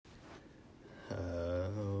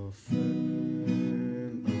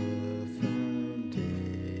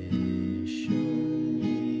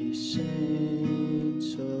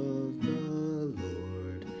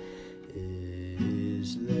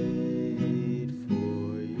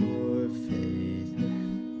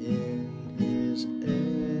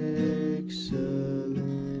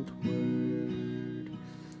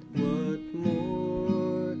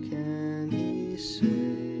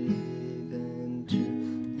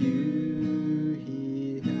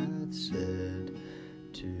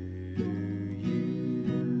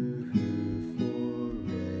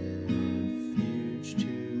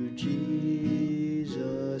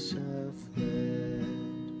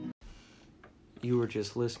You were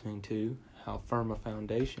just listening to How Firm a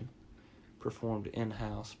Foundation, performed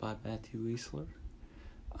in-house by Matthew Easler.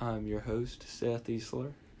 I'm your host, Seth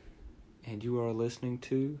Easler, and you are listening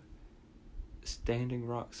to Standing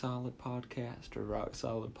Rock Solid Podcast, or Rock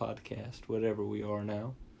Solid Podcast, whatever we are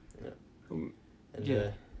now. Yeah.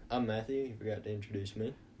 I'm Matthew. You forgot to introduce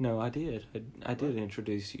me. No, I did. I did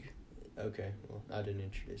introduce you. Okay, well, I didn't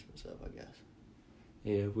introduce myself, I guess.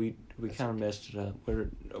 Yeah, we kind of messed it up.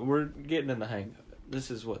 We're getting in the hang of it. This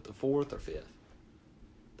is what, the 4th or 5th?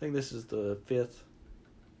 I think this is the 5th.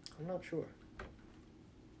 I'm not sure.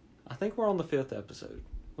 I think we're on the 5th episode.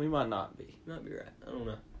 We might not be. You might be right. I don't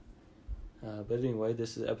know. But anyway,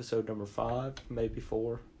 this is episode number 5, maybe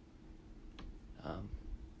 4.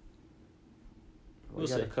 We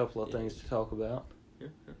got a couple of things to talk about.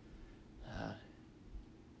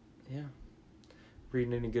 Yeah.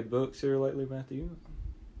 Reading any good books here lately, Matthew?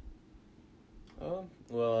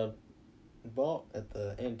 Well, I bought at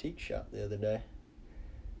the antique shop the other day.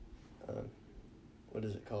 What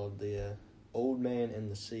is it called? The Old Man and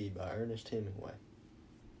the Sea by Ernest Hemingway.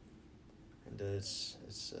 And it's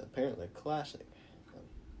apparently a classic.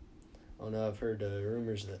 I don't know, I've heard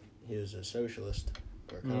rumors that he was a socialist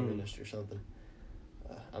or a communist or something.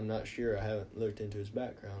 I'm not sure. I haven't looked into his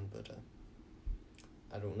background, but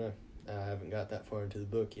I don't know. I haven't got that far into the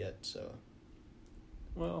book yet, so...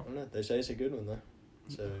 Well... I don't know. They say it's a good one, though.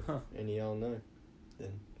 So, if any of y'all know,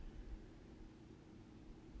 then...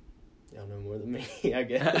 Y'all know more than me, I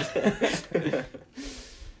guess.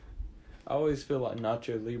 I always feel like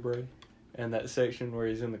Nacho Libre and that section where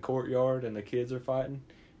he's in the courtyard and the kids are fighting,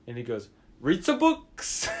 and he goes, "Read some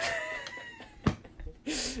books!"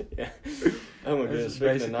 Yeah. Oh my goodness,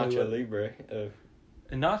 speaking of Nacho Libre.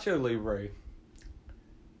 Nacho Libre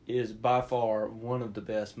is by far one of the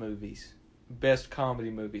best comedy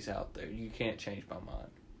movies out there. You can't change my mind.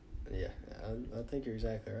 Yeah, I think you're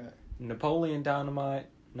exactly right. Napoleon Dynamite,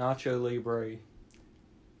 Nacho Libre,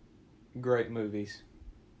 great movies.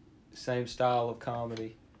 Same style of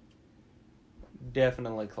comedy.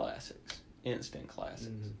 Definitely classics. Instant classics.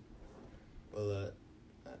 Mm-hmm. Well,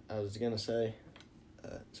 I was going to say,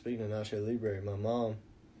 speaking of Nacho Libre, my mom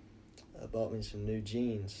bought me some new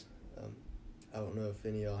jeans. I don't know if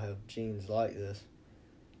any of y'all have jeans like this,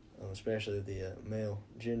 especially the male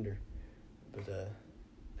gender, but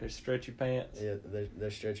they're stretchy pants. Yeah,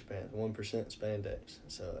 they're stretchy pants, 1% spandex.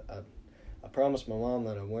 So I promised my mom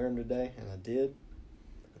that I'd wear them today, and I did,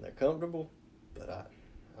 and they're comfortable, but I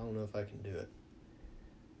don't know if I can do it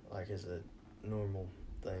like as a normal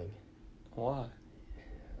thing. Why?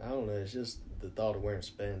 I don't know. It's just the thought of wearing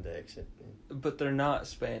spandex. But they're not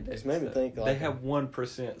spandex. It's made me think like they have 1%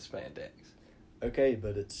 spandex. Okay,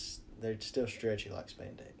 but they're still stretchy like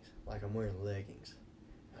spandex. Like I'm wearing leggings.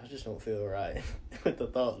 I just don't feel right with the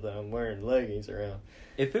thought that I'm wearing leggings around.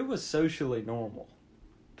 If it was socially normal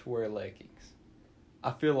to wear leggings,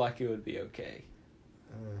 I feel like it would be okay.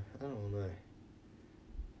 I don't know.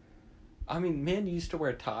 I mean, men used to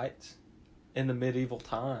wear tights in the medieval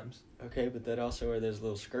times. Okay, but they'd also wear those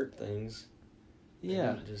little skirt things.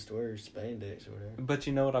 Yeah. And just wear spandex or whatever. But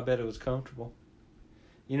you know what? I bet it was comfortable.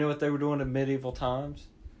 You know what they were doing in medieval times?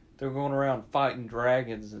 They were going around fighting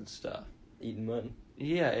dragons and stuff. Eating mutton.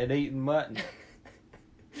 Yeah, and eating mutton.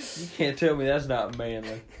 You can't tell me that's not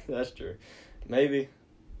manly. That's true. Maybe.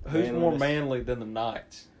 Who's more manly than the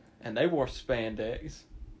knights? And they wore spandex.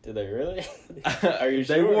 Did they really? Are you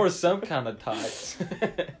sure? They wore some kind of tights.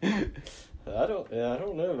 I don't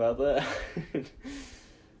know about that.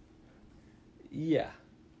 Yeah,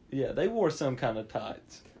 they wore some kind of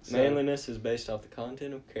tights. So. Manliness is based off the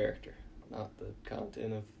content of character, not the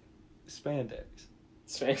content of spandex.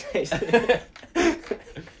 Spandex.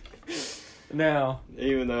 Now,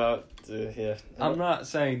 even though, I'm not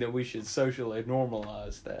saying that we should socially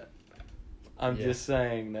normalize that. I'm just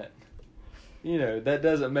saying that, that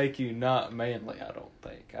doesn't make you not manly. I don't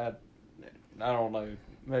think. I don't know.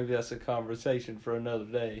 Maybe that's a conversation for another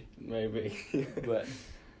day. Maybe. But,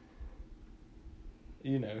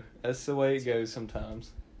 that's the way it goes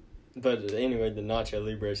sometimes. But anyway, the Nacho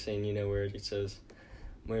Libre scene, where it says,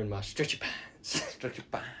 "I'm wearing my stretchy pants." Stretchy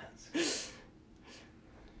pants.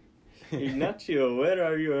 Ignacio, where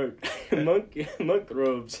are your monk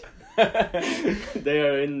robes? They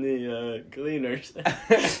are in the cleaners.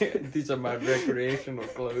 These are my recreational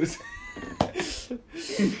clothes.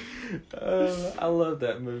 I love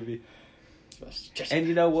that movie. And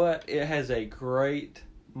you know what? It has a great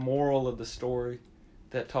moral of the story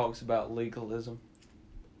that talks about legalism.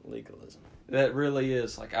 That really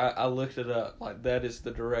is. Like, I looked it up. Like, that is the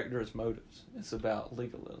director's motives. It's about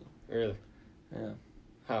legalism. Really? Yeah.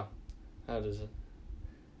 How does it?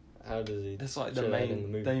 How does he? That's like the show that in main the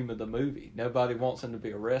movie? theme of the movie. Nobody wants him to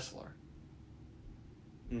be a wrestler.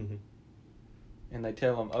 Mm-hmm. And they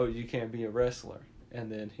tell him, oh, you can't be a wrestler.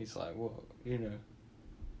 And then he's like, well,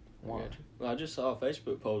 why? Gotcha. Well, I just saw a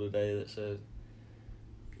Facebook poll today that said,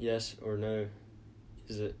 yes or no,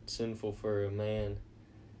 is it sinful for a man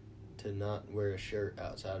to not wear a shirt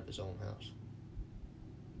outside of his own house?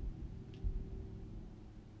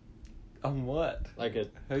 On what? Like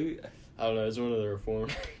Who? I don't know, it's one of the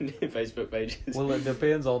Reformed Facebook pages. Well, it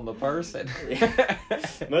depends on the person.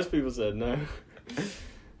 Most people said no.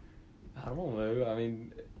 I don't know. I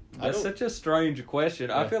mean, I that's don't- such a strange question.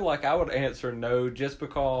 Yeah. I feel like I would answer no just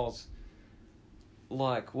because,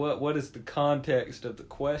 like, what is the context of the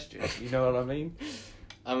question? You know what I mean?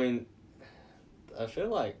 I mean, I feel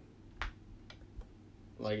like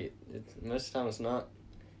most of the time it's not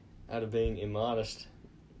out of being immodest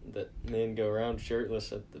that men go around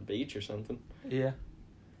shirtless at the beach or something. Yeah.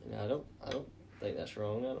 And I don't think that's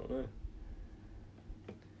wrong. I don't know.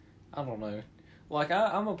 I don't know. Like,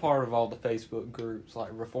 I'm a part of all the Facebook groups, like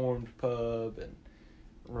Reformed Pub and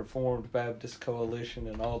Reformed Baptist Coalition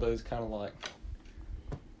and all those kind of, like,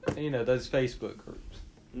 those Facebook groups.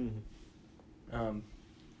 Mm-hmm.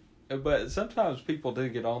 But sometimes people do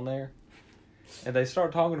get on there and they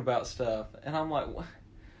start talking about stuff, and I'm like,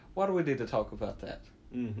 why do we need to talk about that?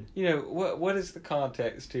 Mm-hmm. What is the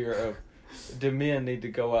context here of do men need to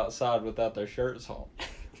go outside without their shirts on?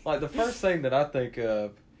 Like, the first thing that I think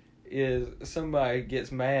of is somebody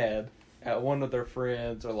gets mad at one of their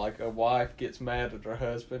friends, or like a wife gets mad at her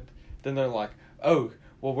husband. Then they're like, oh,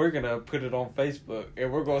 well, we're going to put it on Facebook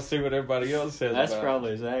and we're going to see what everybody else says That's about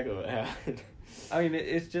probably exactly what happened. I mean,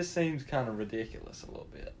 it just seems kind of ridiculous a little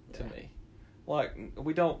bit to me. Like,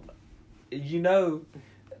 we don't,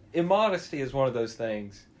 immodesty is one of those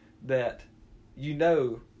things that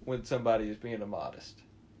when somebody is being immodest.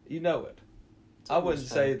 You know it. I wouldn't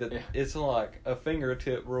say that it's like a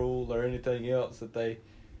fingertip rule or anything else that they,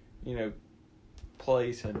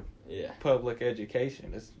 place in public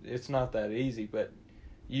education. It's not that easy, but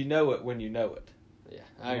you know it when you know it. Yeah,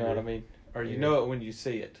 I know what I mean? Or you know it when you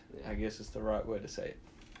see it. Yeah. I guess is the right way to say it.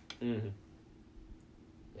 Mm-hmm.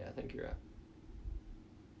 Yeah, I think you're right.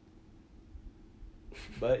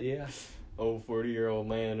 But yeah. Old 40-year-old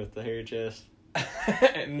man with the hairy chest.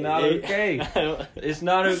 Not okay. It's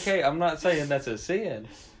not okay. I'm not saying that's a sin.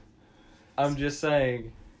 I'm just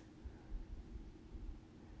saying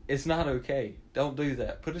it's not okay. Don't do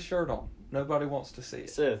that. Put a shirt on. Nobody wants to see it.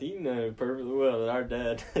 Seth, you know perfectly well that our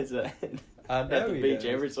dad does that I know at the he beach does.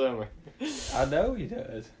 every summer. I know he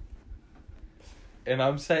does. And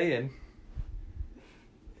I'm saying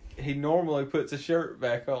he normally puts a shirt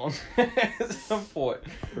back on at some point.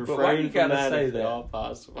 But why you gotta say that? All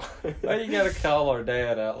possible. Why you gotta call our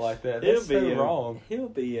dad out like that? That's so wrong. He'll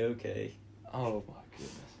be okay. Oh my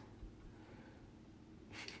goodness.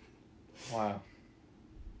 Wow.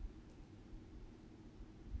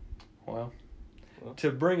 Well,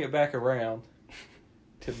 to bring it back around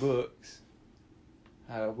to books,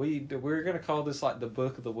 we're gonna call this like the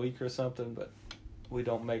book of the week or something, but we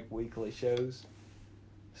don't make weekly shows,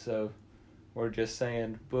 so we're just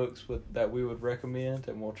saying books that we would recommend,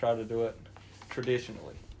 and we'll try to do it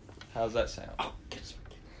traditionally. How's that sound? Oh,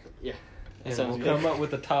 yeah. And we'll come up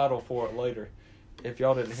with a title for it later. If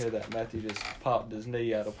y'all didn't hear that, Matthew just popped his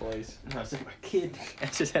knee out of place. No, I said my kidney. I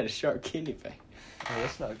just had a sharp kidney pain. Oh,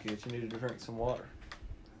 that's not good. You need to drink some water.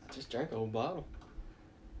 I just drank a whole bottle.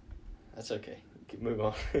 That's okay. Move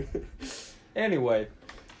on. Anyway,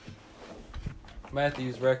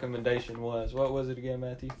 Matthew's recommendation was, what was it again,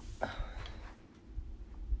 Matthew? I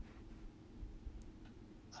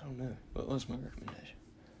don't know. What was my recommendation?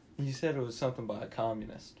 You said it was something by a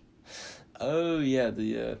communist. Oh, yeah,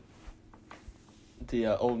 the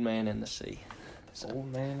Old Man and the Sea.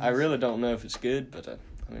 Old Man? I really don't know if it's good, but I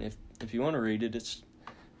mean, if you want to read it, it's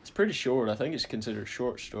pretty short. I think it's considered a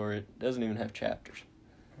short story. It doesn't even have chapters.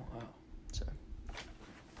 Wow. So.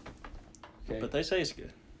 Okay. But they say it's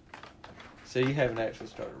good. So you haven't actually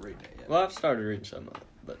started reading it yet? Well, I've started reading some of it,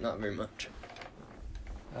 but not very much.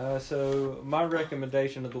 So my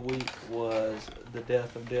recommendation of the week was The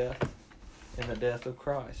Death of Death and the Death of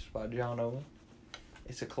Christ by John Owen.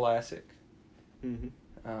 It's a classic.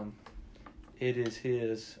 Mm-hmm. It is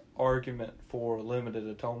his argument for limited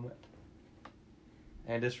atonement.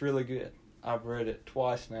 And it's really good. I've read it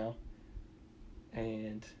twice now.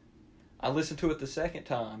 And I listened to it the second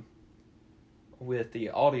time with the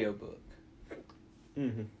audiobook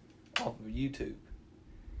off of YouTube.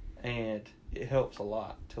 And it helps a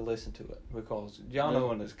lot to listen to it because John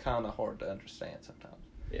Owen is kind of hard to understand sometimes.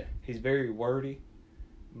 Yeah. He's very wordy,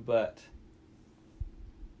 but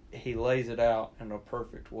he lays it out in a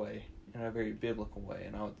perfect way, in a very biblical way,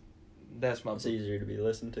 and that's my. It's easier to be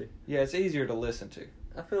listened to. Yeah, it's easier to listen to.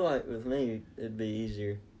 I feel like with me, it'd be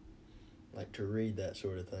easier, like, to read that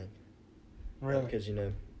sort of thing. Really? Because, you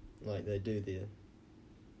know, like, they do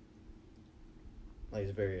like,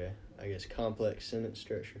 it's very, I guess, complex sentence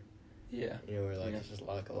structure. Yeah. You know, where, like, it's just,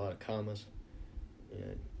 like, a lot of commas. You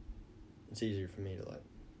know, it's easier for me to, like,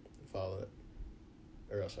 follow it.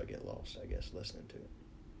 Or else I get lost, I guess, listening to it.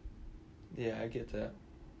 Yeah, I get that.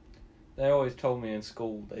 They always told me in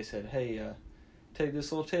school, they said, hey, take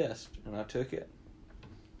this little test. And I took it.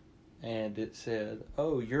 And it said,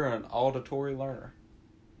 oh, you're an auditory learner.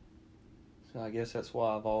 So I guess that's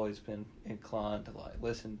why I've always been inclined to, like,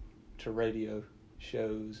 listen to radio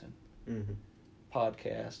shows and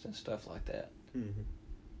podcasts and stuff like that. Mm-hmm.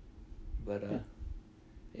 But,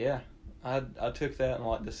 yeah, I took that in,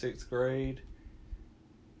 like, the 6th grade.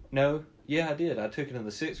 No, yeah, I did. I took it in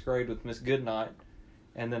the 6th grade with Miss Goodnight,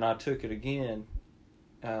 and then I took it again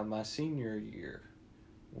my senior year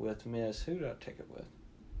with Miss, who did I take it with?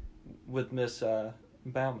 With Miss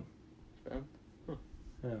Bauman. Oh. Huh.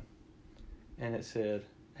 Yeah. And it said,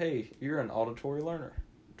 hey, you're an auditory learner.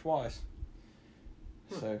 Twice.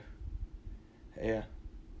 Huh. So, yeah.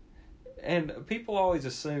 And people always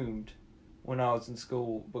assumed when I was in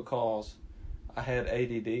school, because I had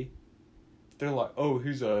ADD, they're like, oh,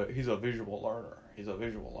 he's a visual learner. He's a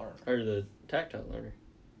visual learner. Or the tactile learner.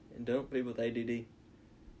 And don't people with ADD?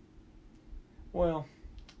 Well,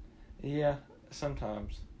 yeah,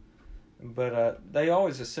 sometimes. But they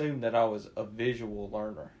always assumed that I was a visual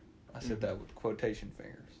learner. I said that with quotation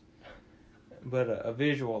fingers. But a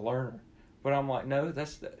visual learner. But I'm like, no,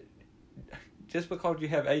 just because you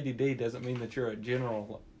have ADD doesn't mean that you're a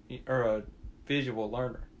general or a visual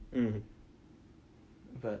learner. Mm-hmm.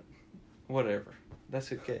 But whatever.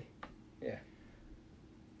 That's okay. Yeah.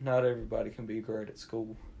 Not everybody can be great at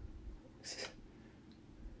school.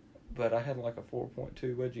 But I had like a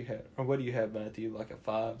 4.2. What'd you have? Or what do you have, Matthew? Like a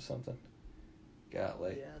 5 something?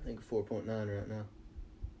 Golly. Yeah, I think 4.9 right now.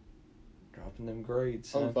 Dropping them grades,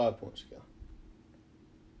 son. Only 5 points ago.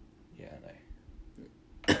 Yeah,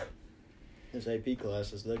 I know. Those AP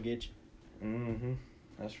classes, they'll get you. Mm-hmm.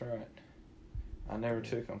 That's right. I never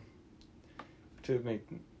took them.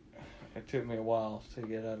 It took me a while to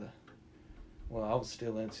get out of... Well, I was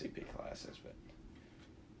still in CP classes, but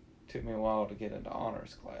it took me a while to get into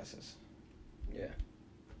honors classes. Yeah.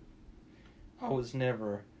 I was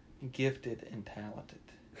never gifted and talented.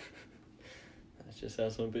 That's just how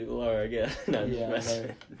some people are, I guess. No, Yeah, I know.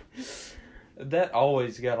 That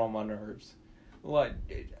always got on my nerves. Like,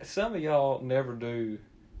 some of y'all never do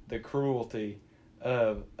the cruelty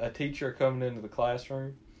of a teacher coming into the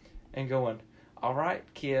classroom and going, all right,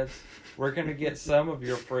 kids, we're going to get some of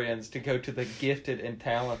your friends to go to the gifted and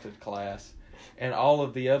talented class, and all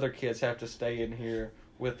of the other kids have to stay in here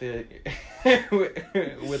with the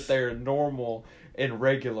with their normal and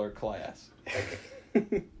regular class.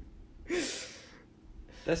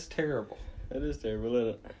 That's terrible. That is terrible, isn't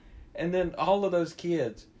it? And then all of those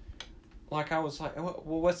kids, like I was like, well,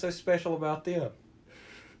 what's so special about them?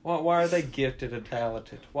 Why are they gifted and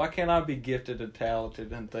talented? Why can't I be gifted and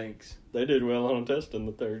talented and things? They did well on a test in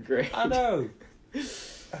the 3rd grade. I know.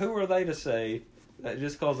 Who are they to say that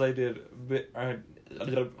just because they did I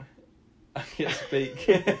can't speak.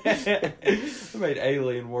 I made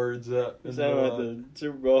alien words up. It sounded like the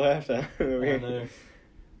Super Bowl halftime over here. I know.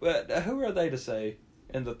 But who are they to say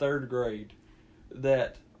in the 3rd grade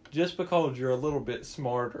that just because you're a little bit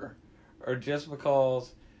smarter, or just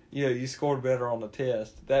because you scored better on the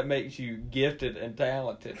test, that makes you gifted and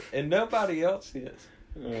talented, and nobody else is?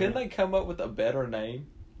 Couldn't they come up with a better name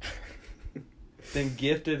than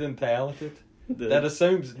gifted and talented? That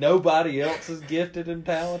assumes nobody else is gifted and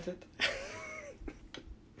talented?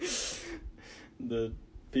 The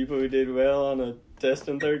people who did well on a test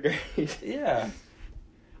in 3rd grade. Yeah.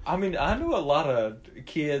 I mean, I knew a lot of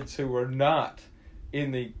kids who were not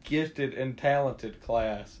in the gifted and talented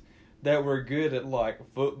class that were good at, like,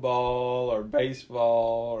 football or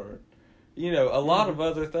baseball or, a lot of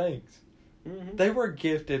other things. Mm-hmm. They were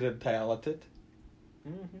gifted and talented.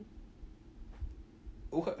 Mm-hmm.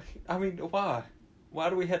 I mean, why? Why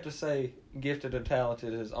do we have to say gifted and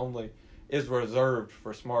talented is reserved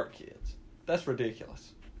for smart kids? That's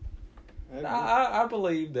ridiculous. I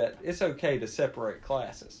believe that it's okay to separate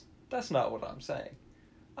classes. That's not what I'm saying.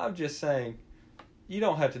 I'm just saying you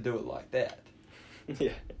don't have to do it like that.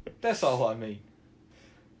 Yeah. That's all I mean.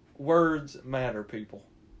 Words matter, people.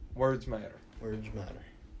 Words matter. Words matter.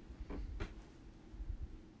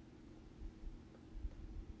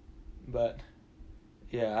 But,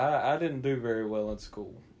 yeah, I didn't do very well in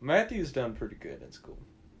school. Matthew's done pretty good in school.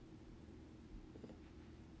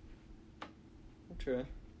 I'll try.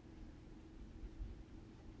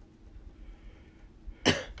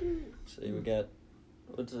 See, we got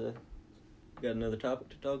another topic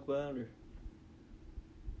to talk about, or?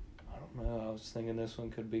 I don't know. I was thinking this one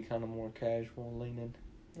could be kind of more casual leaning.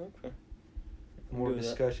 Okay. More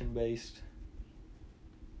discussion based.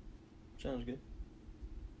 Sounds good.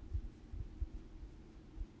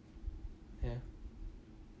 Yeah.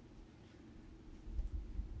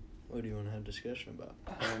 What do you want to have discussion about?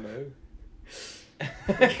 I don't know.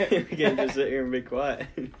 We can't just sit here and be quiet.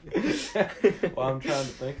 Well, I'm trying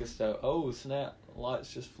to think of stuff. Oh, snap. The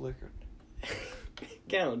lights just flickered.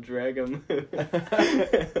 Count Dragomoo.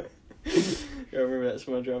 You remember that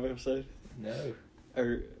SpongeBob episode? No.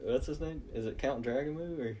 Or, what's his name? Is it Count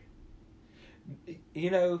Dragomoo, or?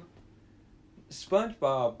 You know,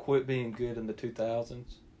 SpongeBob quit being good in the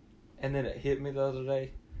 2000s, and then it hit me the other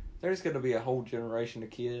day. There's going to be a whole generation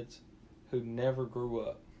of kids who never grew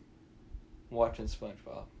up watching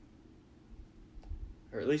SpongeBob.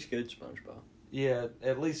 Or at least good SpongeBob. Yeah,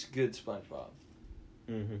 at least good SpongeBob.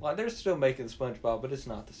 Mm-hmm. Like, they're still making SpongeBob, but it's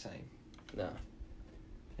not the same. No.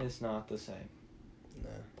 It's not the same. No.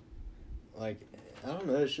 Like, I don't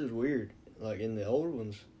know, it's just weird. Like, in the old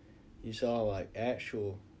ones, you saw, like,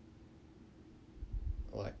 actual,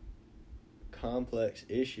 like, complex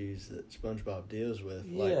issues that SpongeBob deals with.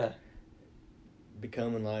 Yeah. Like,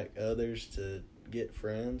 becoming like others to get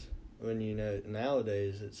friends. When, you know,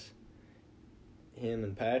 nowadays it's him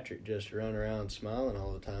and Patrick just run around smiling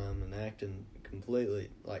all the time and acting completely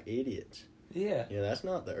like idiots. Yeah. You know, that's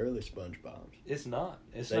not the early SpongeBobs. It's not.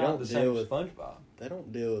 It's They not don't the deal same with- SpongeBob. They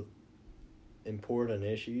don't deal with important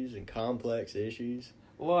issues and complex issues.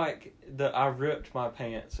 Like the I ripped my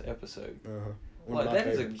pants episode. Uh-huh. Like, that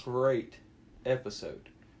is a great episode.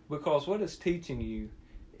 Because what it's teaching you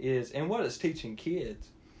is, and what it's teaching kids,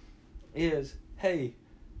 is, hey,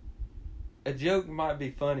 a joke might be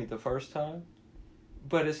funny the first time,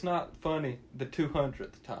 but it's not funny the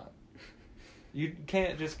 200th time. You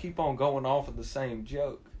can't just keep on going off of the same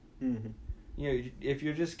joke. Mm-hmm. You know, if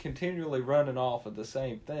you're just continually running off of the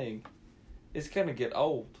same thing, it's going to get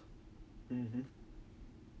old. Mm-hmm.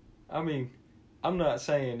 I mean, I'm not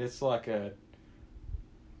saying it's like a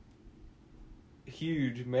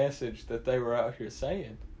huge message that they were out here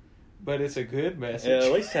saying, but it's a good message. Yeah,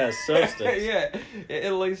 at least has substance. Yeah, it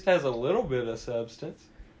at least has a little bit of substance.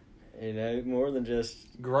 You know, more than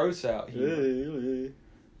just Gross out humor.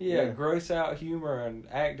 Yeah, Yeah. gross out humor and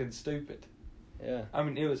acting stupid. Yeah. I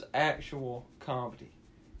mean, it was actual comedy.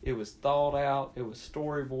 It was thought out. It was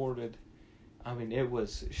storyboarded. I mean, it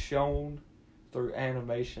was shown through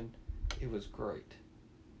animation. It was great.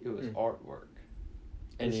 It was artwork.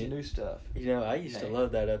 And It's new stuff. You know, I used to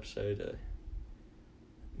love that episode,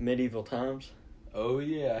 Medieval Times. Oh,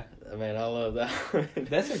 yeah. Man, I love that one.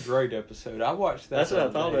 That's a great episode. I watched that. That's what I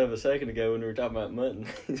the thought other day. of a second ago when we were talking about mutton.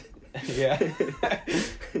 Yeah.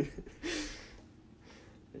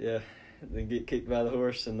 Yeah. They get kicked by the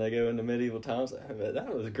horse and they go into medieval times.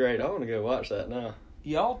 That was great. I want to go watch that now.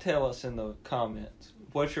 Y'all tell us in the comments,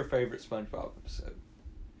 what's your favorite SpongeBob episode?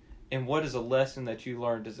 And what is a lesson that you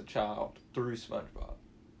learned as a child through SpongeBob?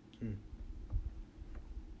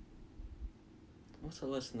 What's a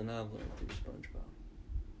lesson that I've learned through SpongeBob?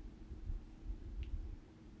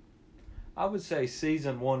 I would say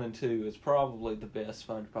season 1 and 2 is probably the best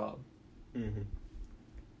SpongeBob. Mm-hmm.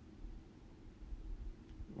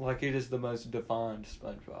 Like, it is the most defined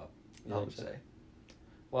SpongeBob, You I think would so? say.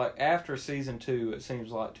 Like, after season 2, it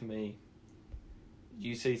seems like to me,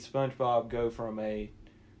 you see SpongeBob go from a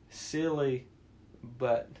silly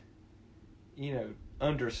but, you know,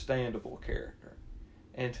 understandable character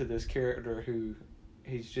into this character who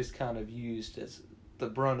he's just kind of used as the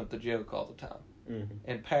brunt of the joke all the time. Mm-hmm.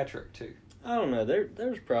 And Patrick, too. I don't know.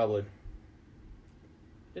 There's probably...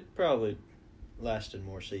 It probably lasted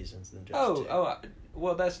more seasons than just two.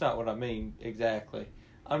 Well, that's not what I mean exactly.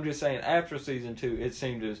 I'm just saying after season 2, it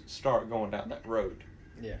seemed to start going down that road.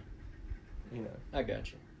 Yeah. You know. I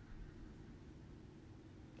got you.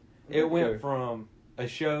 It went from a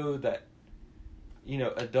show that, you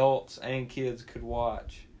know, adults and kids could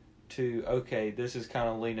watch to, okay, this is kind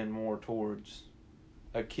of leaning more towards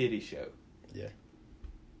a kiddie show. Yeah.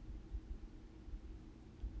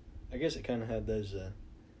 I guess it kind of had those,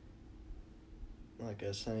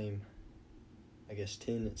 same, I guess,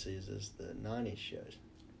 tendencies as the 90s shows.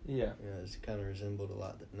 Yeah. You know, it's kind of resembled a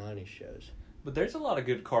lot the 90s shows. But there's a lot of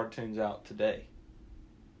good cartoons out today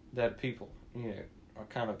that people, you know, are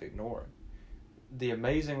kind of ignoring. The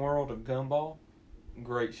Amazing World of Gumball,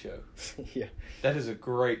 great show. Yeah. That is a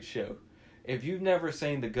great show. If you've never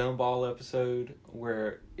seen the Gumball episode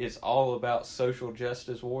where it's all about social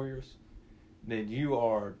justice warriors, then you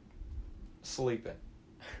are sleeping.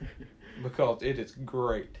 Because it is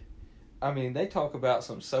great. I mean, they talk about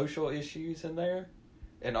some social issues in there,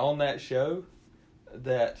 and on that show,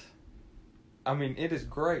 that, I mean, it is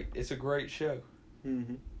great. It's a great show.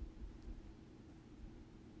 Mm-hmm.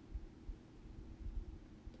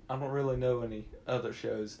 I don't really know any other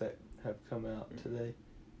shows that have come out today.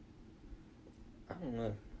 I don't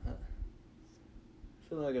know. I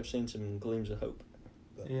feel like I've seen some gleams of hope.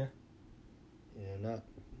 But, Yeah.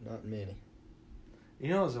 Not many. You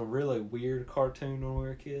know, it was a really weird cartoon when we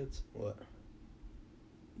were kids. What?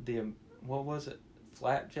 What was it?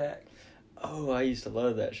 Flapjack? Oh, I used to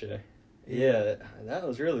love that show. Yeah, that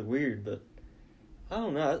was really weird, but I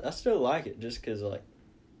don't know. I still like it just because, like,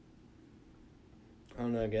 I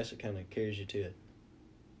don't know, I guess it kind of carries you to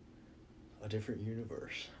a different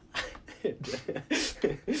universe.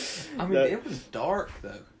 I mean, it was dark,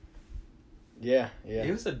 though. Yeah. It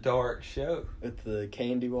was a dark show. With the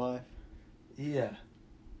candy wife. Yeah.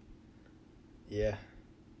 Yeah.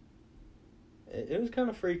 It was kind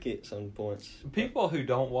of freaky at some points. People who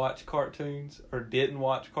don't watch cartoons or didn't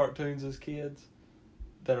watch cartoons as kids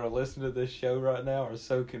that are listening to this show right now are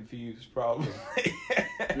so confused, probably.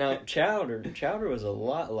 Now, Chowder was a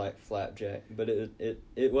lot like Flapjack, but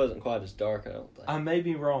it wasn't quite as dark, I don't think. I may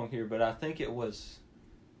be wrong here, but I think it was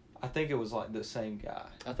like the same guy.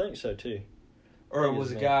 I think so, too. Or it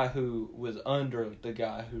was a guy who was under the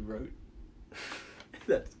guy who wrote.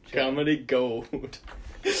 That's comedy gold.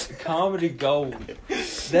 Comedy gold.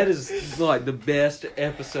 That is like the best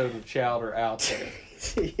episode of Chowder out there.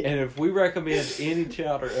 Yeah. And if we recommend any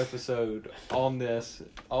Chowder episode on this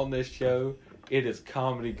show, it is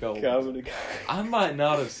comedy gold. Comedy gold. I might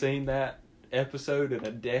not have seen that episode in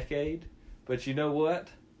a decade, but you know what?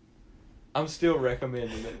 I'm still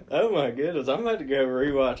recommending it. Oh my goodness, I'm about to go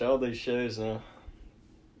rewatch all these shows now.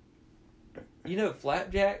 You know,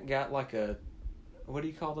 Flapjack got like a, what do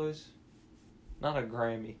you call those? Not a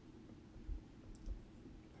Grammy.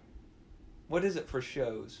 What is it for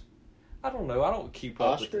shows? I don't know. I don't keep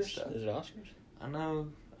up with this stuff. Is it Oscars? I know.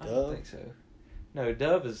 I Dove? don't think so. No,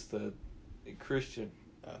 Dove is the Christian.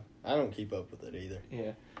 Oh, I don't keep up with it either.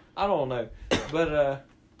 Yeah. I don't know. But,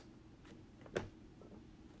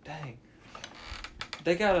 dang.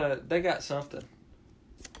 They got something.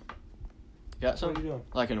 Got What are something? you doing?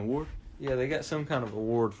 Like an award? Yeah, they got some kind of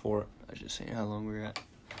award for it. I was just seeing how long we're at.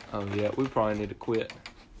 Oh, yeah. We probably need to quit.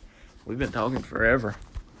 We've been talking forever.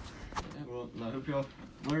 Yeah, well, I hope y'all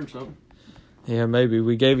learned something. Yeah, maybe.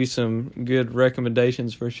 We gave you some good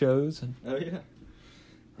recommendations for shows. Oh, yeah.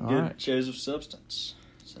 All Good right. shows of substance.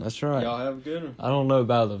 So That's right. Y'all have a good one. I don't know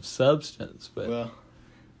about the substance, but Well,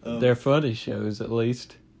 they're funny shows at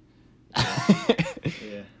least.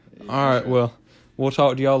 yeah. All right, well, we'll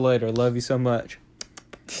talk to y'all later. Love you so much.